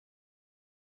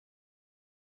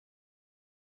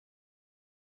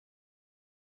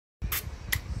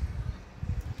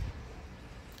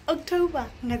October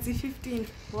 15th.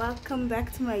 Welcome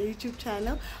back to my YouTube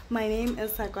channel. My name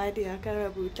is Sagwadi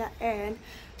Akarabuta and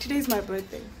today is my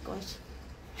birthday. Gosh.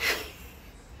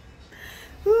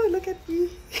 Ooh, look at me.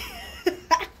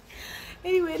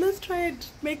 Anyway, let's try and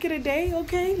make it a day,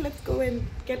 okay? Let's go and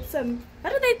get some,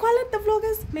 what do they call it, the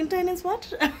vloggers? Maintenance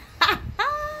what?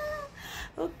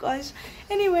 Oh gosh.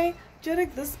 Anyway, during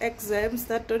this exams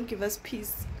that don't give us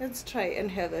peace, let's try and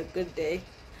have a good day.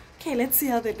 Okay, let's see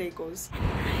how the day goes.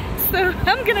 So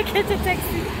I'm gonna catch a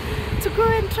taxi to go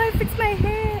and try and fix my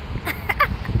hair.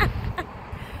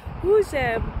 Who's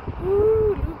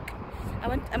ooh, look.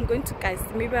 I'm going to, guys,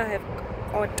 maybe I have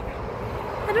got,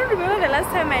 I don't remember the last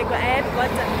time I had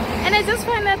got, and I just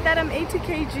found out that I'm 80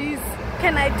 kgs.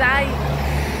 Can I die?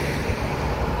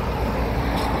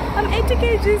 I'm 80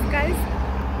 kgs, guys.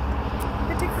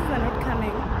 The taxis are not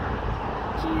coming.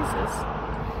 Jesus.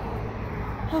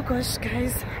 Oh gosh,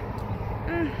 guys.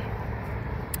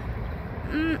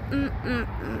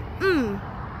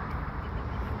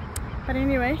 But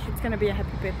anyway, it's gonna be a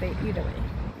happy birthday either way.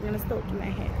 I'm gonna still do my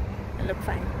hair and look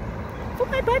fine for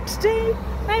my birthday.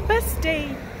 My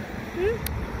birthday.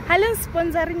 Hello,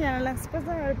 sponsoring.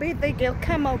 Sponsor birthday girl.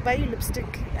 Come, I'll buy you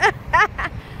lipstick.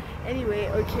 Anyway,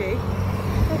 okay.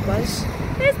 Oh gosh,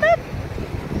 there's that.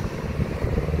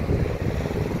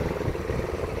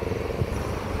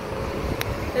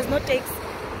 There's no takes.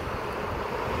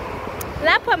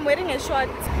 Lap, I'm wearing a short.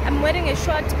 I'm wearing a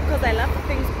short because I love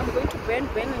things. I'm going to burn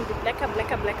and be blacker.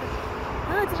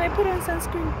 Ah, did I put on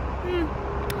sunscreen?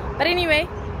 But anyway,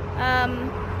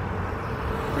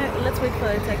 let's wait for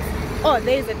a taxi. Oh,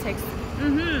 there is a taxi.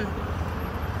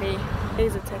 There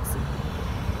is a taxi.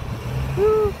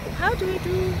 Ooh, how do we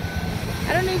do?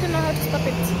 I don't even know how to stop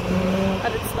it.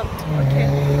 But it stopped.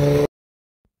 Okay.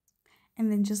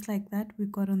 And then just like that, we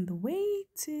got on the way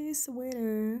to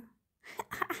Soweto.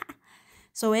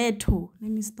 Soweto. Let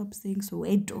me stop saying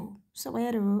Soweto.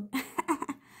 Soweto.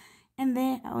 And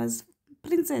there I was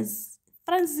Princess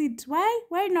Francis.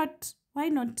 Why not? Why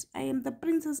not? I am the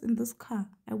princess in this car.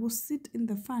 I will sit in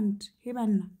the front.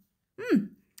 Hebana.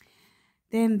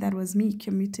 Then that was me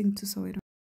commuting to Soweto.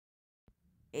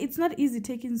 It's not easy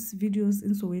taking videos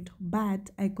in Soweto, but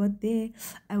I got there.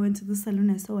 I went to the salon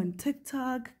I saw on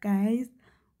TikTok, guys.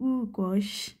 Oh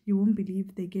gosh, you won't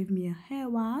believe they gave me a hair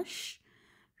wash,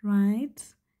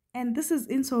 right? And this is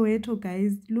in Soweto,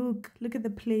 guys. Look at the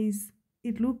place.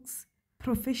 It looks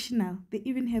professional. They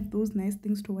even have those nice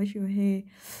things to wash your hair.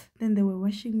 Then they were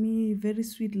washing me, very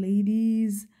sweet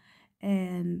ladies,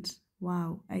 and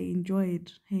wow, I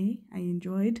enjoyed. Hey, I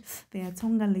enjoyed. They are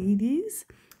Tonga ladies.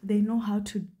 They know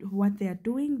what they are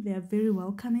doing. They are very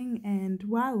welcoming, and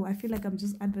wow, I feel like I'm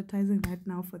just advertising right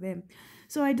now for them.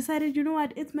 So I decided, you know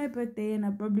what, it's my birthday and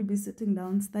I'll probably be sitting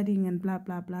down studying and blah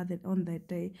blah blah on that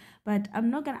day, but I'm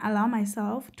not gonna allow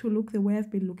myself to look the way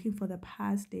I've been looking for the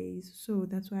past days. So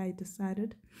that's why I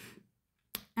decided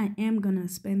I am gonna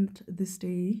spend this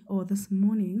day or this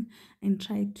morning and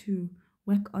try to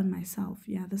work on myself.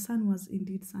 Yeah, the sun was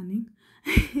indeed sunning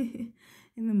in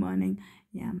the morning.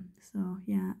 Yeah, so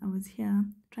yeah, I was here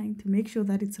trying to make sure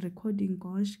that it's recording.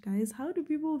 Gosh, guys, how do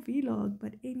people vlog?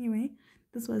 But anyway,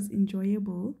 this was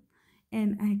enjoyable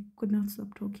and I could not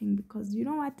stop talking because you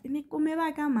know what,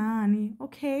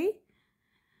 okay.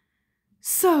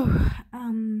 So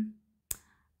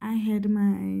I had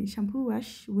my shampoo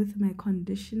wash with my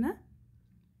conditioner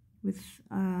with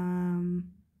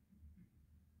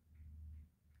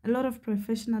a lot of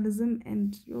professionalism,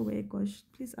 and oh my gosh,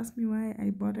 please ask me why I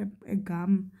bought a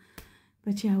gum.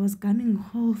 But yeah, I was gumming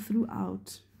all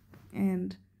throughout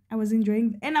and I was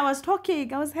enjoying, and I was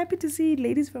talking. I was happy to see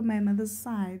ladies from my mother's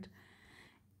side.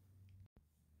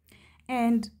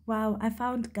 And wow, I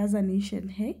found Gaza Nation.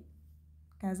 Hey,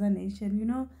 Gaza Nation, you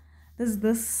know, there's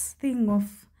this thing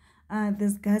of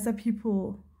there's Gaza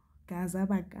people, Gaza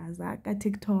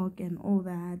TikTok and all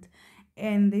that.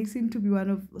 And they seem to be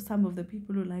some of the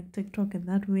people who like TikTok in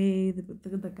that way.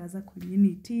 The Gaza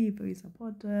community, very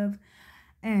supportive.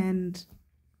 And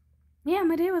yeah,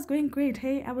 my day was going great.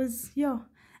 Hey, I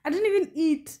didn't even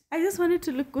eat. I just wanted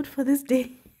to look good for this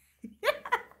day.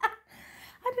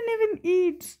 I didn't even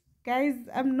eat. Guys,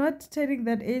 I'm not turning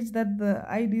that age that the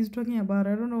ID is talking about.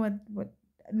 I don't know what.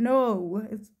 No,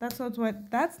 that's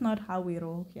not how we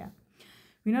roll here.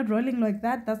 We're not rolling like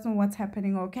that. That's not what's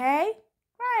happening, okay?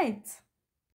 Right.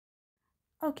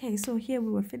 Okay, so here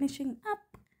we were finishing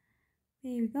up.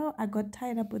 There you go. I got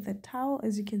tied up with a towel.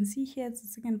 As you can see here, it's the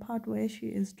second part where she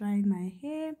is drying my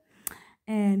hair.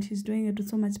 And she's doing it with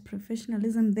so much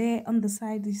professionalism. There on the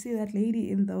side, you see that lady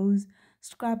in those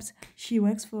scrubs. She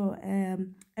works for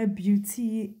a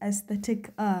beauty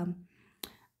aesthetic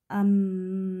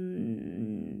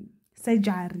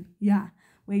surgery, yeah,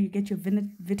 where you get your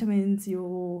vitamins,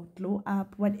 your glow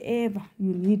up, whatever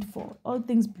you need for all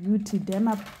things beauty, dem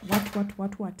up,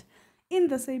 what, in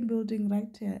the same building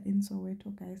right here in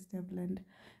Soweto, guys. Devland,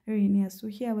 very near. So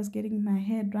here I was getting my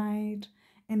hair dried,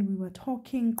 and we were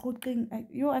talking.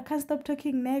 I can't stop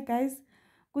talking now, guys.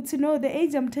 Good to know the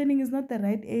age I'm turning is not the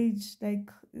right age.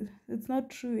 Like, it's not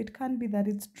true. It can't be that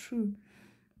it's true.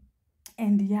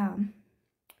 And yeah,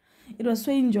 it was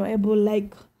so enjoyable.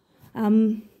 Like,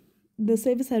 the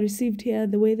service I received here,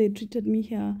 the way they treated me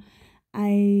here,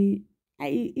 I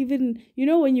even,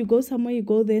 when you go somewhere, you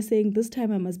go there saying this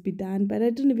time I must be done, but I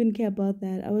didn't even care about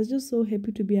that. I was just so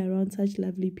happy to be around such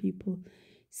lovely people.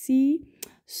 See,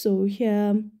 so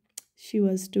here she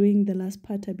was doing the last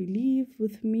part, I believe,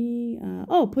 with me.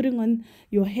 Putting on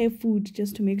your hair food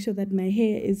just to make sure that my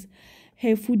hair is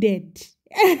hair fooded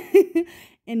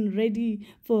and ready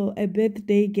for a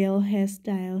birthday girl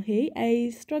hairstyle. Hey,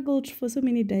 I struggled for so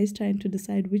many days trying to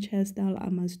decide which hairstyle I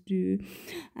must do.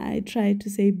 I tried to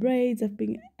say braids.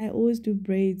 I always do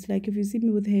braids. Like, if you see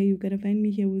me with hair, you're gonna find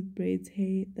me here with braids.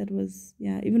 Hey, that was,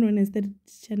 yeah, even when I started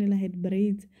channel, I had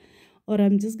braids. Or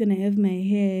I'm just gonna have my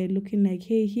hair looking like,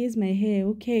 hey, here's my hair.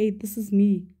 Okay, this is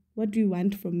me. What do you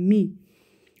want from me?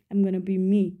 I'm gonna be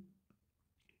me,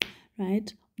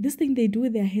 right? This thing they do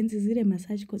with their hands, is it a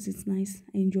massage? Because it's nice.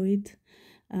 I enjoy it.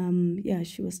 Yeah,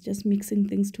 she was just mixing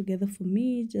things together for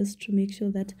me, just to make sure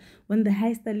that when the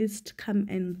hairstylist come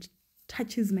and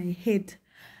touches my head,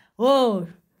 oh,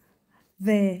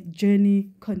 the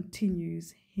journey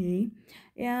continues. Hey,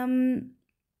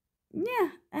 yeah,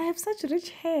 I have such rich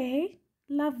hair. Hey?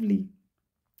 Lovely.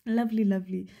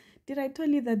 Did I tell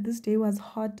you that this day was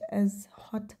hot as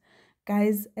hot?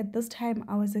 Guys, at this time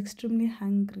I was extremely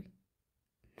hungry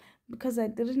because I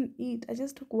didn't eat. I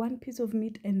just took one piece of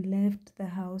meat and left the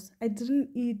house. I didn't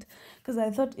eat because I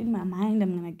thought in my mind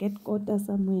I'm gonna get quota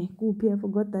somewhere. I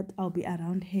forgot that I'll be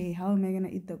around. Hey, how am I gonna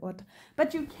eat the quota?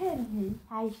 But you can. Hey,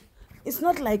 hi. It's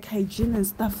not like hygiene and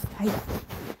stuff. Hi.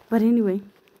 But anyway,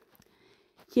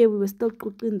 here we were still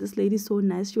cooking. This lady so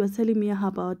nice. She was telling me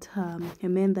about her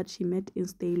man that she met in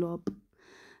Staylop,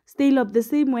 the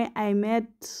same way I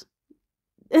met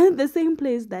the same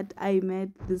place that I met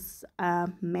this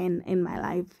man in my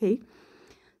life. Hey,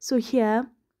 so here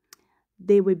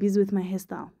they were busy with my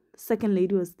hairstyle. The second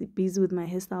lady was busy with my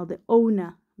hairstyle, the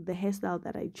owner, the hairstyle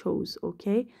that I chose.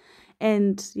 Okay,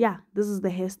 and yeah, this is the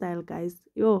hairstyle, guys.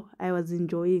 Yo, I was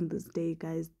enjoying this day,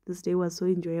 guys. This day was so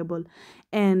enjoyable.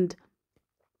 And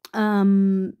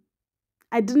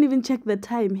I didn't even check the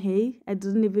time. Hey, I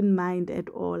didn't even mind at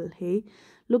all. Hey,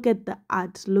 look at the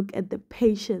art, look at the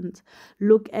patience,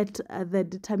 look at the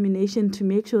determination to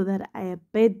make sure that a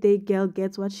birthday girl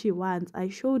gets what she wants. I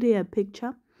showed her a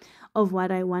picture of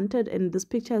what I wanted, and this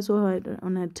picture I saw her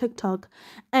on her TikTok,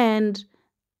 and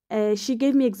she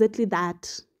gave me exactly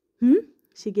that.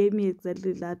 She gave me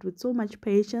exactly that with so much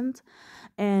patience,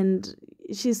 and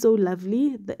she's so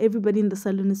lovely. Everybody in the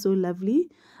salon is so lovely.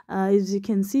 As you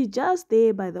can see, just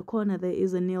there by the corner, there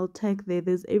is a nail tech there.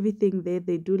 There's everything there.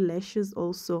 They do lashes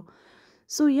also.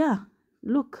 So yeah,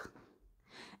 look.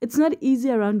 It's not easy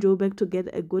around Joburg to get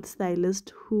a good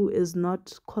stylist who is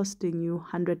not costing you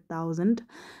 100,000.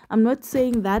 I'm not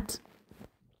saying that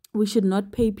we should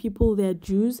not pay people their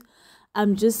dues.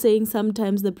 I'm just saying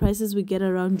sometimes the prices we get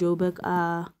around Joburg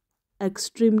are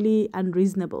extremely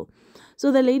unreasonable.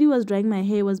 So the lady was drying my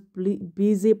hair, was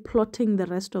busy plotting the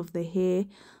rest of the hair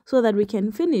so that we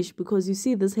can finish, because you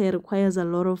see this hair requires a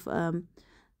lot of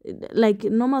like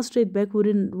normal straight back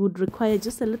would require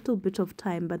just a little bit of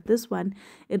time, but this one,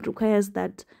 it requires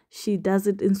that she does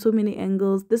it in so many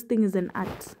angles. This thing is an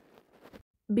art,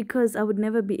 because I would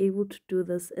never be able to do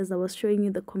this, as I was showing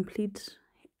you the complete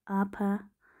upper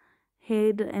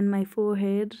head and my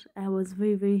forehead. I was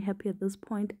very, very happy at this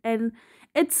point, and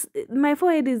my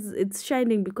forehead it's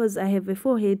shining because I have a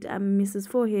forehead. I'm Mrs.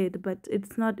 Forehead, but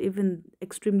it's not even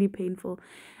extremely painful.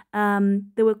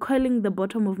 They were curling the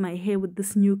bottom of my hair with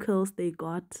these new curls they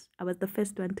got. I was the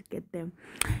first one to get them,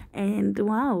 and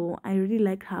wow, I really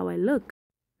like how I look.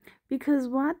 Because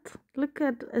what? Look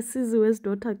at Asizu's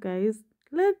daughter, guys.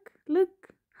 Look.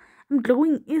 I'm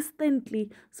glowing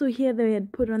instantly. So here they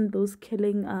had put on those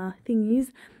killing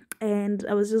thingies, and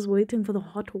I was just waiting for the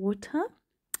hot water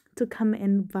to come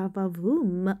and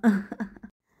va-va-voom.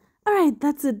 All right,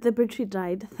 that's it. The battery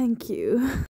died. Thank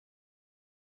you.